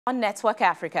On Network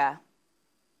Africa.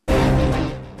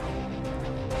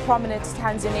 Prominent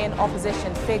Tanzanian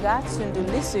opposition figure Tundu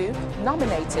Lissu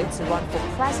nominated to run for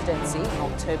presidency in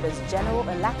October's general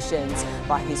elections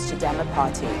by his Chadema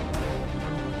party.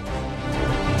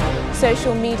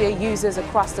 Social media users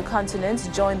across the continent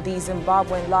joined the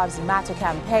Zimbabwean Lives Matter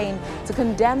campaign to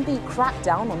condemn the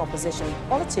crackdown on opposition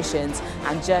politicians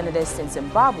and journalists in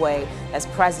Zimbabwe as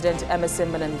President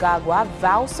Emmerson Mnangagwa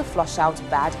vows to flush out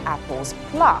bad apples.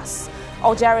 Plus,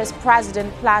 Algeria's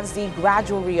president plans the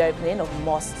gradual reopening of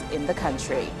mosques in the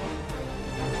country.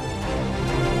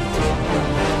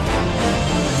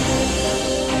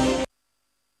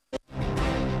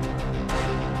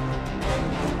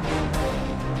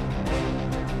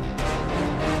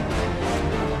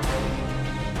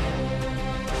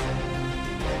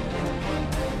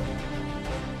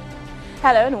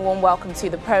 Hello and a warm welcome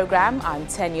to the program. I'm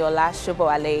Teniola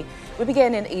Shoboale. We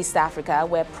begin in East Africa,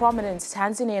 where prominent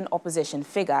Tanzanian opposition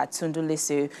figure Tundu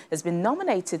Lissu has been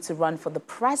nominated to run for the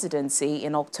presidency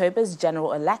in October's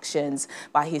general elections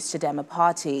by his Chadema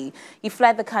party. He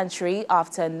fled the country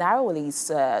after narrowly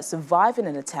surviving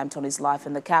an attempt on his life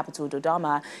in the capital,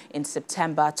 Dodoma, in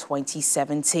September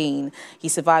 2017. He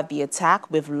survived the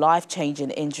attack with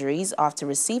life-changing injuries after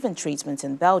receiving treatment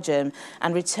in Belgium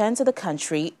and returned to the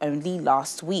country only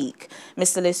last week.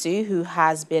 Mr. Lissu, who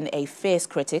has been a fierce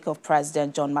critic of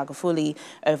President John Magufuli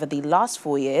over the last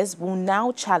 4 years, will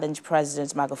now challenge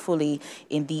President Magufuli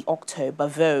in the October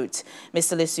vote.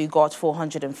 Mr. Lissu got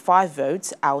 405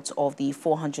 votes out of the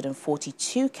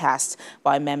 442 cast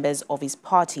by members of his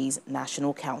party's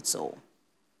National Council.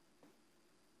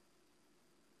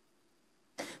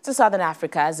 To Southern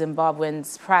Africa,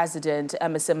 Zimbabwe's President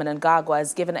Emmerson Mnangagwa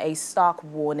has given a stark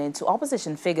warning to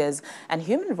opposition figures and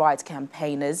human rights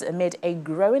campaigners amid a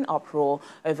growing uproar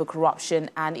over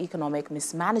corruption and economic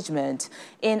mismanagement.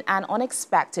 In an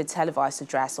unexpected televised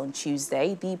address on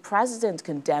Tuesday, the president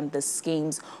condemned the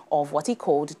schemes of what he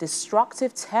called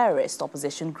destructive terrorist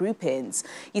opposition groupings.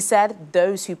 He said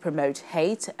those who promote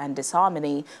hate and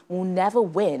disharmony will never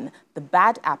win. The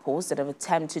bad apples that have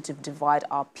attempted to divide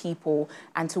our people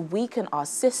and to weaken our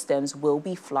systems will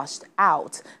be flushed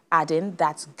out, adding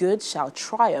that good shall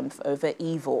triumph over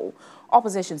evil.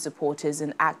 Opposition supporters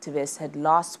and activists had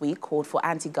last week called for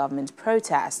anti-government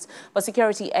protests, but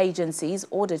security agencies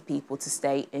ordered people to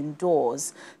stay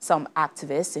indoors. Some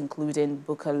activists, including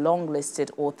Booker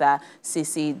long-listed author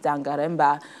Sisi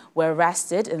Dangaremba, were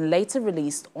arrested and later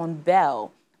released on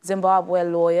bail. Zimbabwe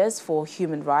lawyers for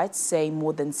human rights say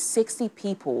more than 60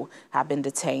 people have been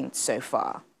detained so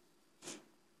far.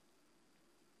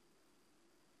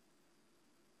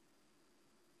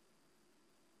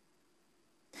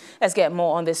 Let's get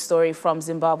more on this story from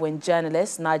Zimbabwean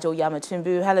journalist Nigel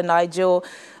Yamatumbu. Hello, Nigel.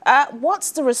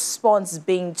 What's the response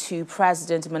been to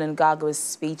President Mnangagwa's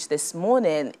speech this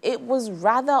morning? It was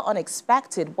rather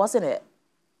unexpected, wasn't it?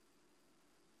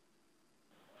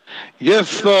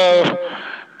 Yes,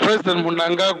 President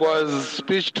Mnangagwa's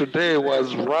speech today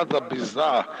was rather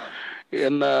bizarre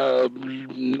in a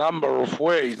number of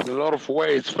ways, a lot of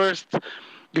ways. First,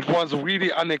 it was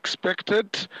really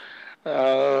unexpected.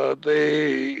 There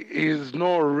is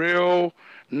no real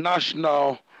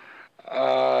national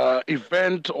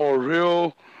event or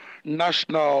real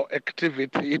national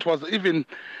activity. It was even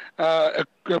a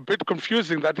bit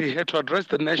confusing that he had to address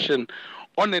the nation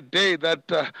on a day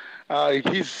that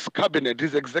his cabinet,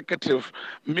 his executive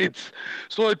meets.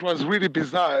 So it was really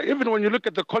bizarre. Even when you look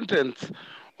at the contents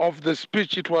of the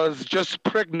speech, it was just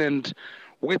pregnant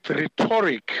with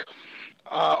rhetoric,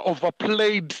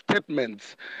 overplayed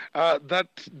statements that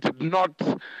did not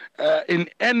in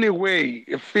any way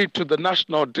fit to the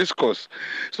national discourse.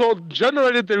 So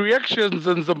generally the reactions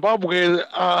in Zimbabwe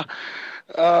are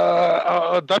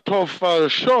that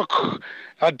of shock,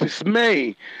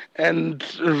 dismay, and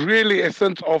really a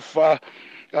sense of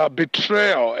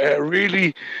betrayal, a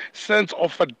really sense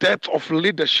of a death of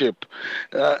leadership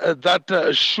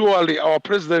that surely our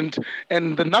president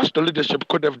and the national leadership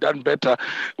could have done better.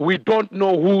 We don't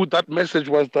know who that message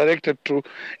was directed to,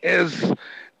 as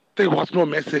there was no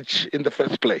message in the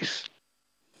first place.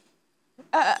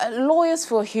 Lawyers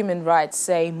for human rights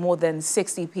say more than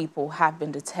 60 people have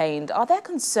been detained. Are there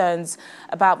concerns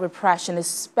about repression,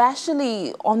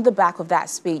 especially on the back of that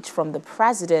speech from the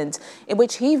president, in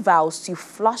which he vows to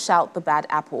flush out the bad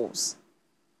apples?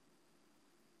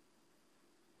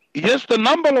 Yes, the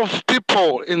number of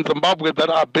people in Zimbabwe that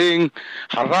are being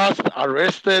harassed,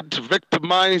 arrested,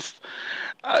 victimized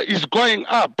is going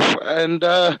up, and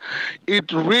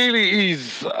it really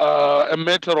is a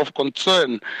matter of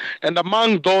concern. And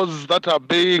among those that are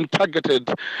being targeted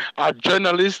are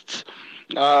journalists,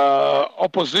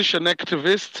 opposition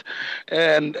activists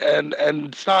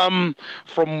and some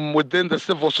from within the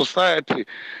civil society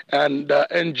and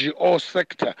NGO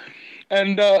sector.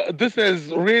 And this has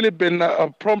really been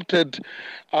prompted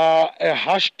a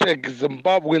hashtag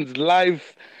Zimbabweans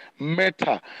Live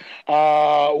Matter,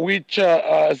 which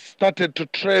started to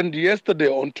trend yesterday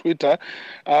on Twitter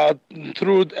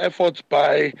through efforts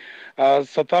by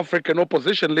South African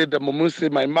opposition leader Mumusi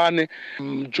Maimane,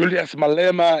 Julius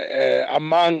Malema,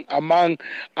 among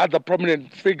other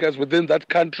prominent figures within that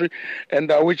country,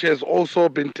 and which has also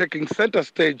been taking center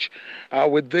stage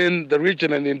within the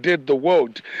region and indeed the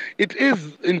world. It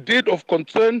is indeed of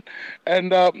concern,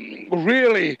 and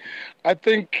really, I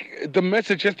think the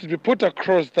message has to be put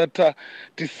across that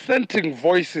dissenting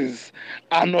voices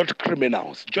are not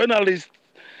criminals. Journalists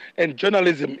and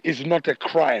journalism is not a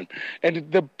crime.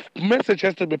 And the message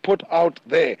has to be put out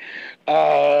there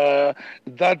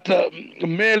that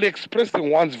merely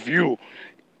expressing one's view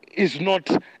is not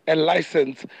a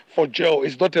license for jail,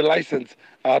 is not a license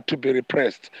to be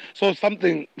repressed. So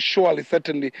something surely,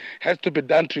 certainly has to be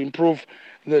done to improve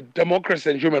the democracy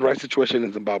and human rights situation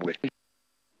in Zimbabwe.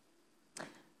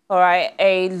 All right,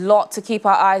 a lot to keep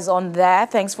our eyes on there.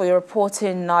 Thanks for your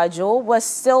reporting, Nigel. We're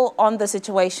still on the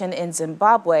situation in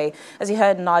Zimbabwe. As you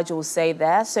heard Nigel say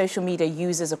there, social media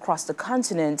users across the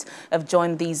continent have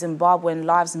joined the Zimbabwean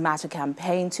Lives Matter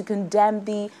campaign to condemn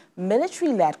the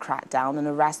military-led crackdown and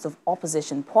arrest of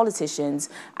opposition politicians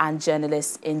and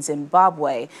journalists in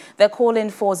Zimbabwe. They're calling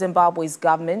for Zimbabwe's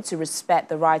government to respect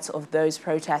the rights of those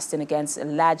protesting against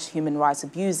alleged human rights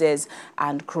abuses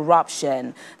and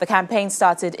corruption. The campaign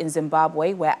started in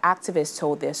Zimbabwe, where activists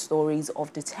told their stories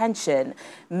of detention.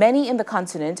 Many in the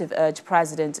continent have urged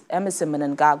President Emmerson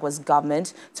Mnangagwa's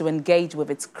government to engage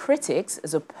with its critics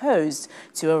as opposed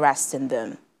to arresting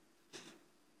them.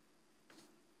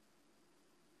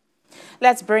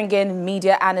 Let's bring in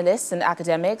media analyst and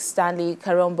academic Stanley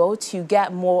Karombo to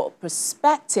get more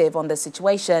perspective on the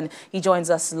situation. He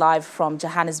joins us live from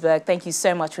Johannesburg. Thank you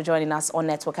so much for joining us on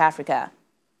Network Africa.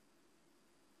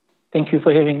 Thank you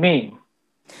for having me.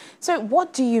 So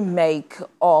what do you make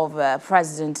of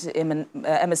President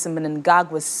Emmerson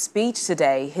Mnangagwa's speech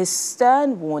today, his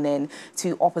stern warning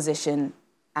to opposition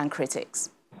and critics?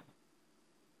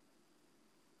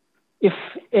 If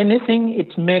anything,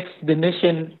 it makes the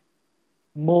nation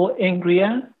more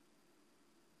angrier,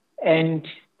 and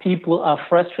people are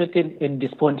frustrated and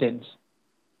despondent.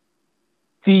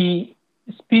 The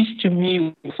speech to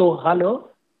me was so hollow,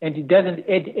 and it doesn't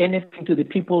add anything to the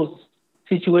people's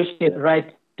situation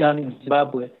right down in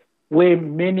Zimbabwe, where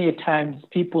many times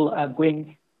people are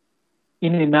going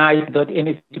in and out without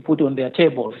anything to put on their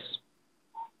tables.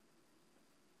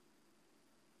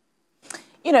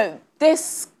 You know,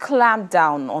 this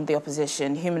clampdown on the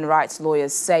opposition, human rights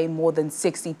lawyers say more than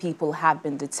 60 people have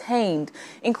been detained,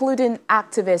 including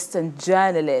activists and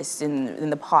journalists in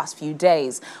the past few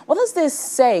days. What does this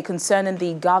say concerning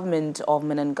the government of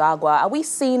Mnangagwa? Are we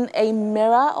seeing a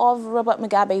mirror of Robert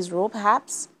Mugabe's rule,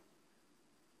 perhaps?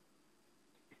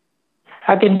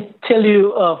 I can tell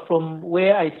you from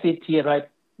where I sit here right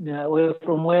now,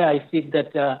 from where I sit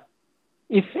that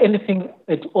if anything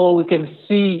at all, we can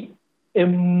see a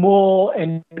more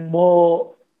and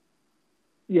more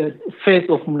face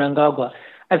of Mnangagwa.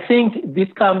 I think this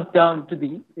comes down to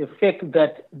the fact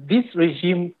that this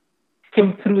regime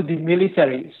came through the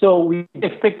military. So we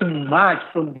expect much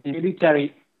from the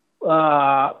military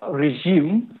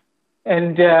regime.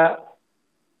 And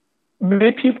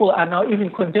many people are now even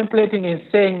contemplating and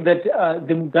saying that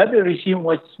the Mugabe regime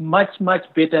was much, much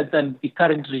better than the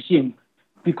current regime.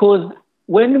 Because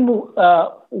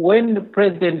when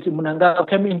President Mnangagwa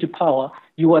came into power,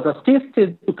 he was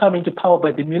assisted to come into power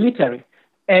by the military.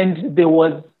 And there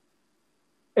was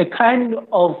a kind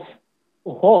of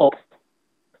hope.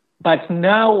 But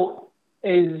now,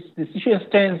 as the situation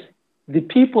stands, the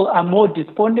people are more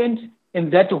despondent,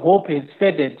 and that hope has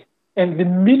faded. And the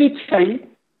military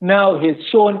now has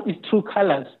shown its true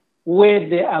colors, where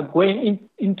they are going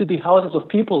into the houses of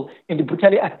people and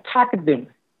brutally attack them.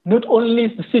 Not only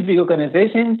the civic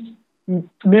organizations,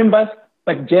 members,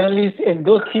 but journalists and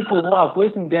those people who are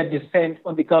voicing their dissent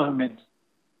on the government.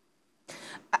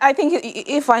 I think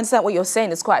if I understand what you're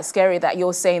saying, it's quite scary that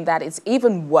you're saying that it's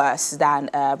even worse than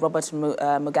Robert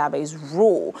Mugabe's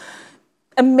rule.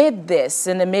 Amid this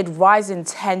and amid rising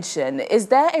tension, is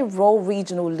there a role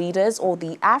regional leaders or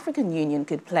the African Union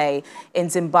could play in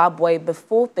Zimbabwe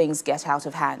before things get out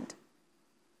of hand?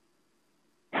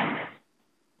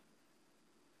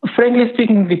 Frankly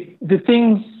speaking, the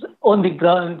things on the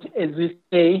ground, as we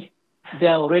say, they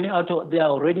are already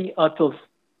out of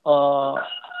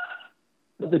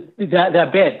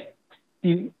they're bad.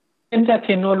 The center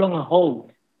can no longer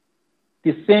hold.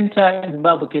 The center in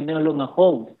Zimbabwe can no longer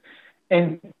hold.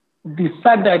 And the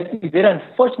SADC is very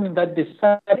unfortunate that the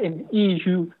SADC and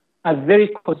EU are very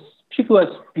conspicuous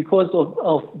because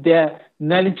of their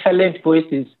non-challenged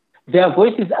voices. Their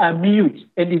voices are mute,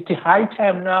 and it's high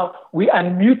time now we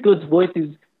unmute those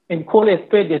voices and call a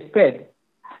spade a spade.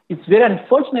 It's very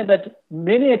unfortunate that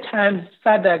many times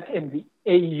SADC and the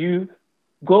AU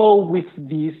go with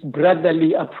this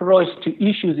brotherly approach to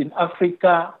issues in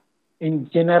Africa in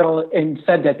general and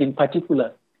SADC in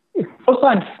particular. It's also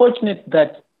unfortunate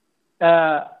that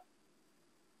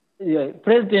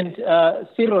President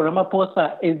Cyril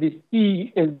Ramaphosa, as the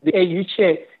AU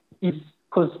chair, is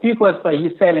conspicuous by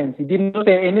his silence. He didn't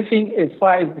say anything as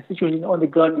far as the situation on the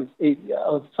ground is,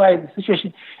 as far as the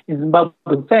situation in Zimbabwe is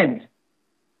concerned.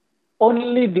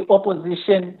 Only the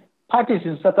opposition parties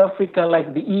in South Africa,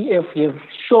 like the EF, have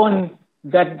shown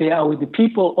that they are with the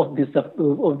people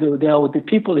they are with the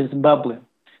people in Zimbabwe.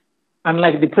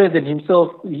 Unlike the president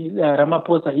himself,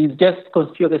 Ramaphosa, he's just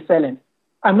conspicuous silent.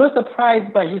 I'm not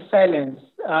surprised by his silence.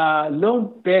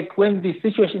 Long back, when the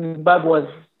situation in Zimbabwe was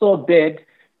so bad,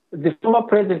 the former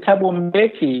president Thabo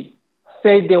Mbeki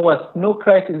said there was no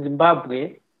crisis in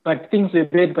Zimbabwe, but things were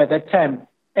bad by that time.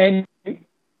 And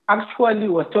actually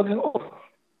was talking of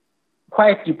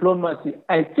quiet diplomacy.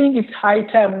 I think it's high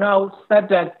time now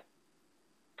SADC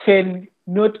can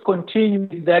not continue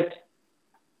with that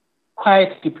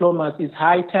quiet diplomacy. It's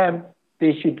high time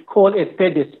they should call a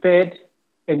spade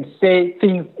and say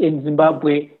things in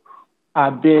Zimbabwe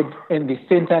are bad and the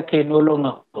center can no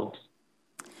longer hold.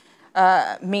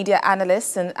 Media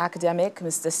analyst and academic,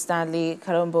 Mr. Stanley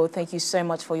Kalombo, thank you so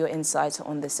much for your insight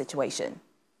on this situation.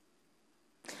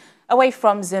 Away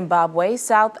from Zimbabwe,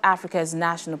 South Africa's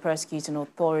National Prosecuting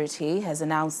Authority has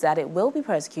announced that it will be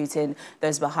prosecuting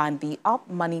those behind the Up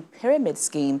Money pyramid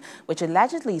scheme, which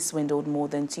allegedly swindled more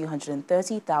than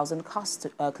 230,000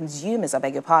 consumers. A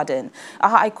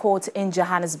high court in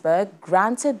Johannesburg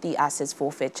granted the Assets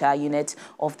Forfeiture Unit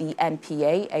of the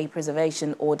NPA a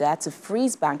preservation order to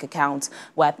freeze bank accounts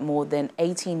worth more than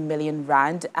 18 million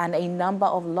rand and a number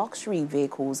of luxury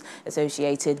vehicles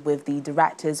associated with the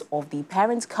directors of the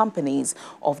parent company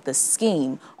of the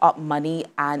scheme, Up Money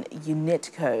and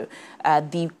Unitco.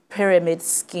 The pyramid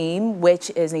scheme, which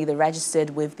is neither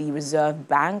registered with the Reserve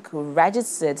Bank,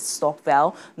 registered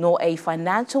Stockville, nor a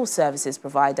financial services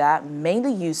provider,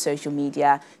 mainly used social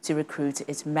media to recruit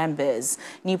its members.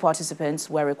 New participants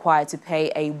were required to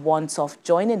pay a once-off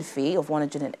join-in fee of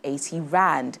 180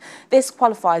 rand. This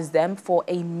qualifies them for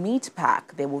a meat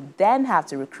pack. They will then have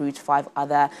to recruit 5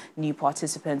 other new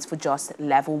participants for just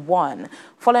level 1.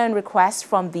 Following requests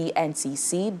from the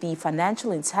NCC, the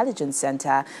Financial Intelligence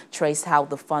Center traced how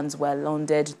the funds were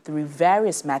laundered through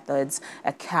various methods,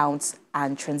 accounts,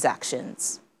 and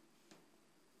transactions.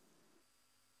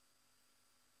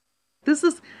 This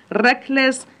is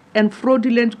reckless and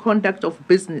fraudulent conduct of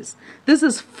business. This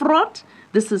is fraud,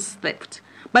 this is theft.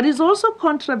 But it's also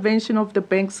contravention of the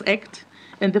Banks Act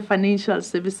and the Financial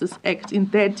Services Act in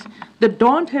that they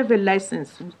don't have a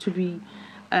license to be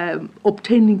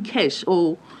obtaining cash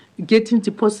or getting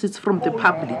deposits from the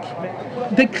public.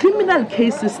 The criminal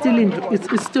case is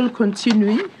still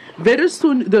continuing. Very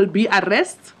soon there'll be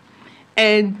arrests,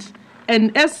 and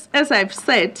as I've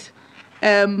said,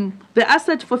 the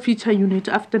Asset Forfeiture Unit,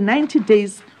 after 90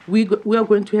 days, we are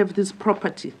going to have this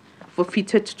property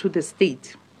forfeited to the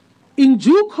state. In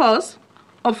due course,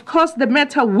 of course, the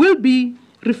matter will be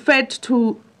referred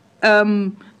to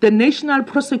the National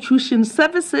Prosecution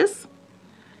Services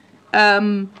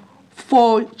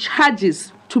for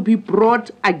charges to be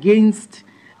brought against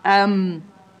the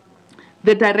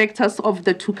directors of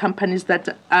the 2 companies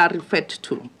that are referred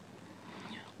to.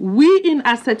 We in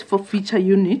Asset Forfeiture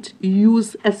Unit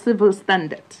use a civil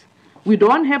standard. We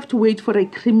don't have to wait for a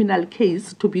criminal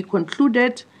case to be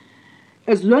concluded.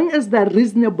 As long as there are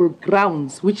reasonable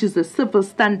grounds, which is a civil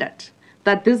standard,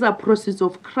 that these are proceeds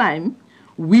of crime,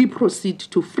 we proceed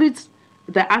to freeze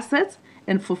the assets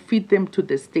and forfeit them to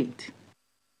the state.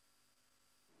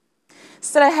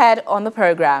 Still ahead on the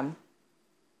program.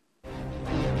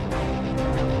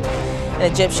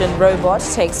 An Egyptian robot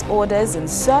takes orders and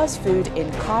serves food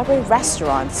in Cairo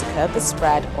restaurants to curb the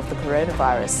spread of the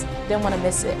coronavirus. Don't want to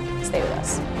miss it. Stay with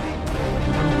us.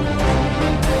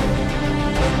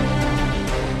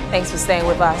 Thanks for staying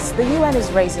with us. The UN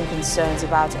is raising concerns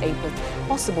about a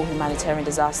possible humanitarian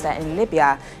disaster in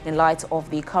Libya in light of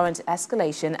the current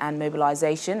escalation and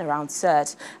mobilization around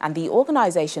Sirte, and the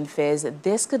organization fears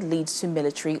this could lead to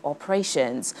military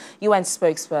operations. UN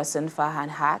spokesperson Farhan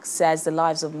Haq says the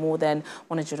lives of more than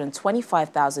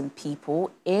 125,000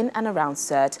 people in and around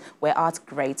Sirte were at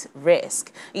great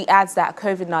risk. He adds that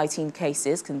COVID-19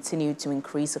 cases continue to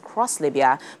increase across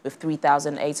Libya, with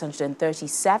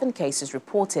 3,837 cases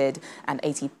reported and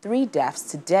 83 deaths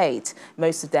to date,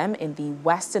 most of them in the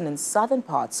western and southern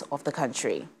parts of the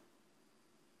country.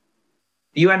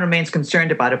 The UN remains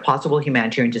concerned about a possible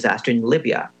humanitarian disaster in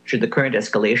Libya should the current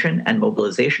escalation and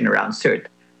mobilization around Sirte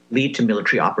lead to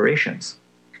military operations.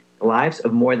 The lives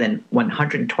of more than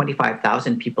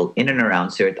 125,000 people in and around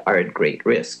Sirte are at great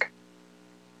risk.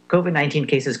 COVID-19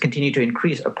 cases continue to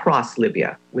increase across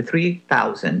Libya, with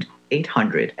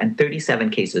 3,837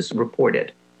 cases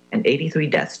reported and 83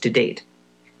 deaths to date,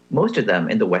 most of them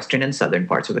in the western and southern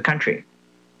parts of the country.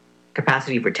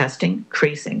 Capacity for testing,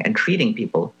 tracing, and treating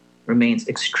people remains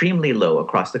extremely low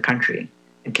across the country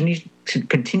and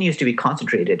continues to be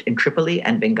concentrated in Tripoli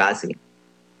and Benghazi.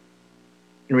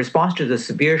 In response to the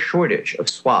severe shortage of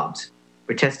swabs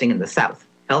for testing in the south,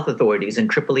 health authorities in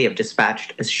Tripoli have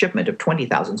dispatched a shipment of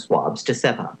 20,000 swabs to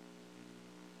Sebha.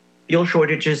 Fuel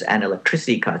shortages and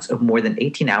electricity cuts of more than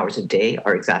 18 hours a day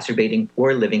are exacerbating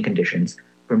poor living conditions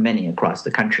for many across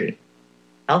the country.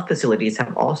 Health facilities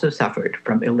have also suffered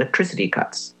from electricity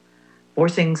cuts,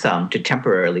 forcing some to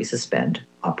temporarily suspend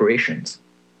operations.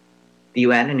 The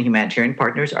UN and humanitarian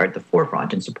partners are at the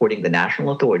forefront in supporting the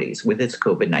national authorities with its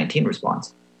COVID-19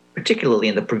 response, particularly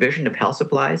in the provision of health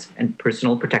supplies and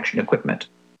personal protection equipment.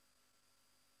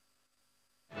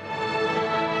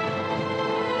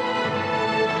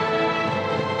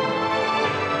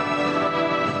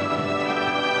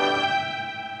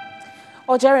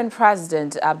 Algerian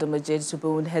President Abdelmadjid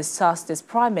Tebboune has tasked his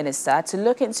Prime Minister to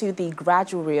look into the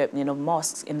gradual reopening of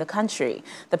mosques in the country.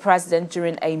 The President,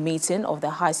 during a meeting of the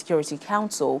High Security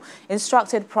Council,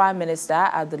 instructed Prime Minister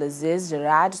Abdelaziz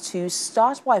Jarrad to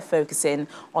start by focusing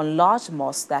on large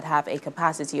mosques that have a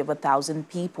capacity of 1,000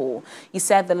 people. He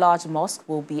said the large mosque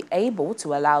will be able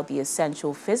to allow the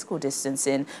essential physical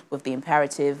distancing with the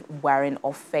imperative wearing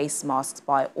of face masks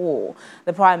by all.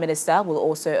 The Prime Minister will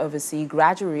also oversee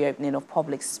gradual reopening of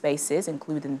public spaces,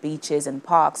 including beaches and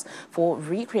parks, for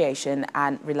recreation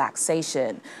and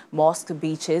relaxation. Mosques,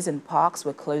 beaches and parks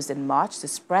were closed in March to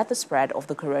spread the spread of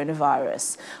the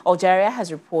coronavirus. Algeria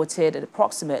has reported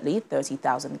approximately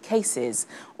 30,000 cases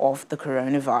of the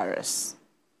coronavirus.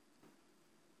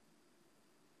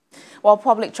 While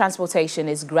public transportation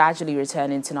is gradually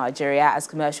returning to Nigeria as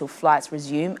commercial flights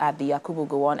resume at the Yakubu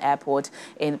Gowon Airport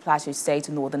in Plateau State,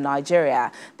 northern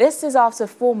Nigeria. This is after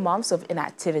 4 months of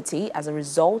inactivity as a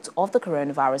result of the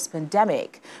coronavirus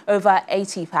pandemic. Over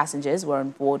 80 passengers were on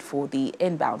board for the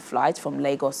inbound flight from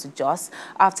Lagos to Jos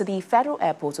after the Federal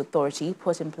Airport Authority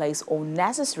put in place all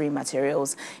necessary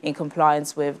materials in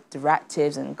compliance with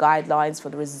directives and guidelines for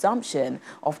the resumption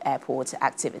of airport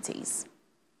activities.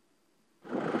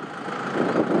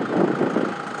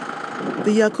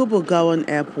 The Yakubu Gowon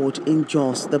Airport in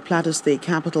Jos, the Plateau State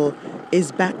capital,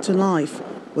 is back to life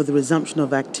with the resumption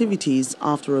of activities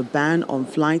after a ban on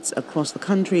flights across the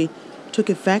country took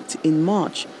effect in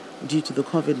March due to the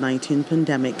COVID-19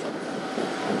 pandemic.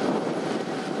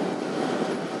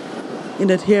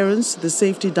 In adherence to the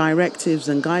safety directives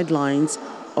and guidelines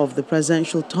of the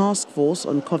Presidential Task Force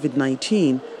on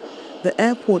COVID-19, the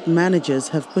airport managers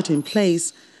have put in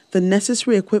place the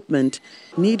necessary equipment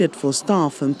needed for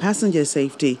staff and passenger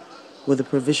safety, with the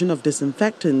provision of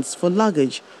disinfectants for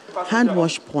luggage, hand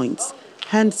wash points,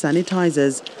 hand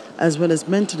sanitizers, as well as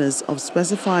maintenance of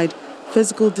specified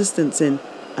physical distancing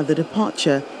at the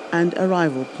departure and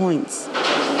arrival points.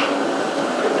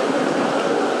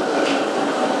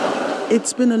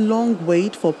 It's been a long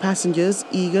wait for passengers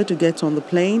eager to get on the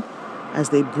plane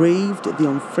as they braved the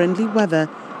unfriendly weather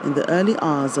in the early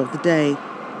hours of the day.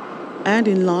 And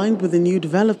in line with the new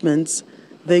developments,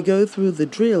 they go through the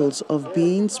drills of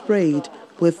being sprayed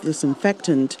with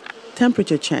disinfectant,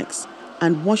 temperature checks,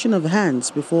 and washing of hands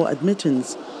before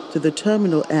admittance to the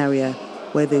terminal area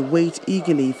where they wait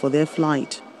eagerly for their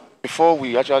flight. Before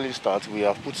we actually start, we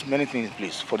have put many things in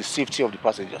place for the safety of the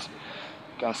passengers.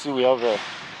 You can see we have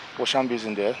washing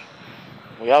basin there.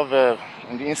 We have,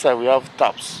 on the inside, we have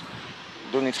taps.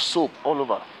 We don't need soap all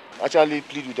over. Actually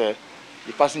plead with the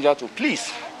passenger to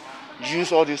please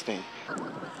use all these things.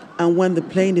 And when the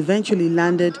plane eventually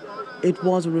landed, it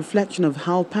was a reflection of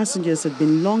how passengers had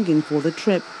been longing for the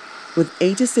trip, with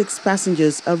 86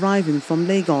 passengers arriving from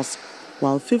Lagos,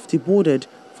 while 50 boarded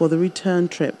for the return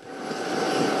trip.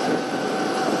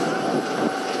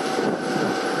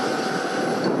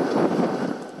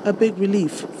 a big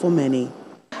relief for many.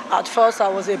 At first, I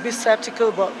was a bit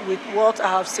skeptical, but with what I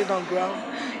have seen on ground,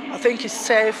 I think it's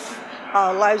safe.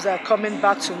 Our lives are coming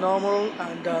back to normal,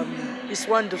 and it's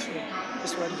wonderful.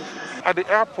 It's wonderful. At the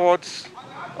airports,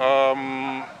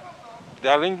 the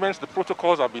arrangements, the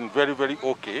protocols have been very, very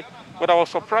okay. But I was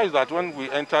surprised that when we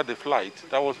entered the flight,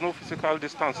 there was no physical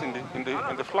distance in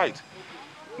the flight.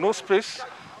 No space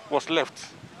was left.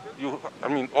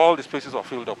 All the spaces are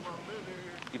filled up.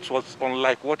 It was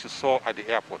unlike what you saw at the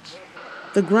airports.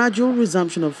 The gradual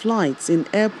resumption of flights in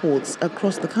airports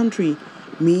across the country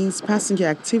means passenger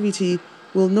activity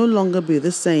will no longer be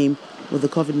the same, with the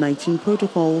COVID-19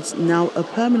 protocols now a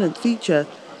permanent feature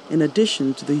in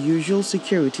addition to the usual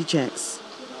security checks.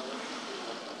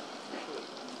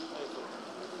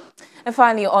 And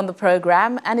finally on the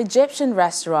program, an Egyptian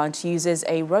restaurant uses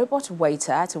a robot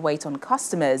waiter to wait on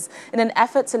customers in an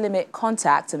effort to limit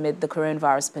contact amid the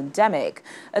coronavirus pandemic.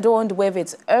 Adorned with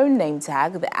its own name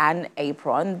tag and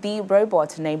apron, the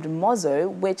robot, named Mozo,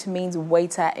 which means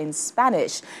waiter in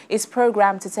Spanish, is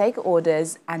programmed to take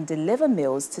orders and deliver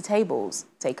meals to tables.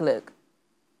 Take a look.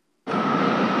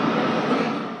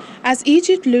 As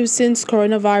Egypt loosens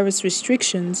coronavirus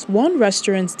restrictions, one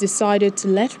restaurant decided to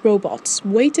let robots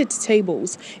wait at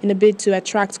tables in a bid to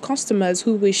attract customers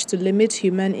who wish to limit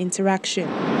human interaction.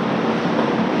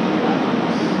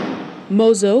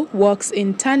 Mozo works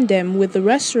in tandem with the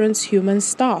restaurant's human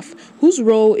staff, whose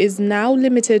role is now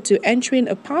limited to entering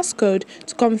a passcode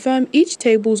to confirm each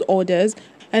table's orders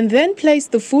and then place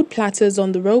the food platters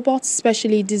on the robot's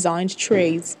specially designed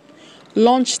trays.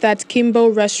 Launched at Kimbo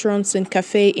Restaurants and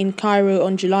Cafe in Cairo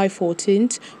on July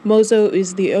 14th, Mozo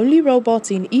is the only robot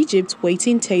in Egypt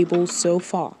waiting tables so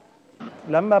far.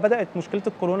 When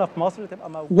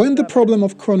the problem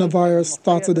of coronavirus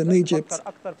started in Egypt,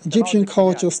 Egyptian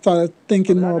culture started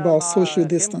thinking more about social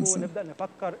distancing.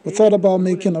 We thought about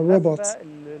making a robot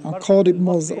and called it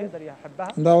Mozo.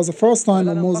 And that was the first time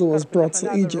a Mozo was brought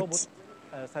to Egypt.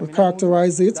 We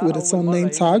characterized it with its own name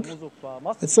tag,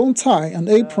 its own tie and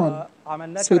apron,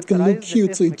 so it can look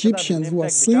cute to Egyptians who are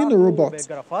seeing the robot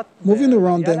moving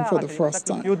around them for the first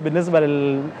time.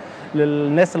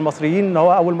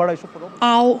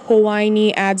 Al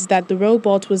Howaini adds that the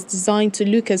robot was designed to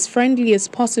look as friendly as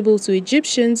possible to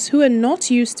Egyptians who are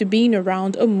not used to being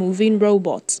around a moving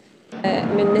robot.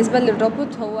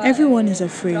 Everyone is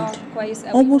afraid.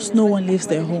 Almost no one leaves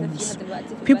their homes.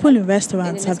 People in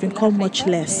restaurants have become much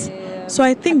less. So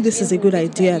I think this is a good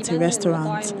idea at a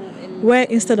restaurant, where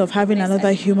instead of having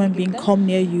another human being come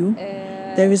near you,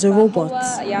 there is a robot.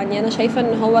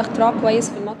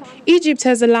 Egypt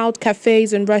has allowed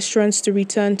cafes and restaurants to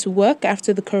return to work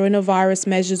after the coronavirus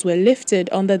measures were lifted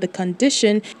under the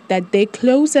condition that they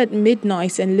close at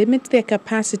midnight and limit their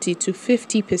capacity to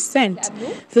 50%.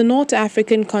 The North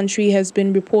African country has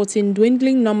been reporting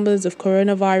dwindling numbers of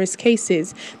coronavirus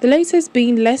cases, the latest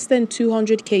being less than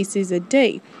 200 cases a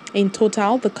day. In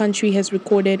total, the country has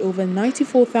recorded over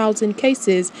 94,000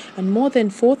 cases and more than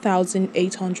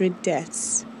 4,800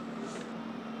 deaths.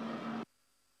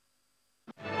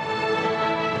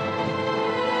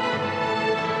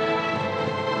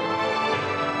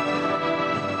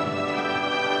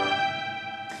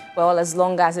 Well, as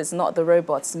long as it's not the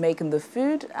robots making the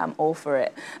food, I'm all for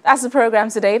it. That's the program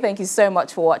today. Thank you so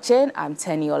much for watching. I'm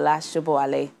Teniola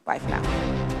Shoboale. Bye for now.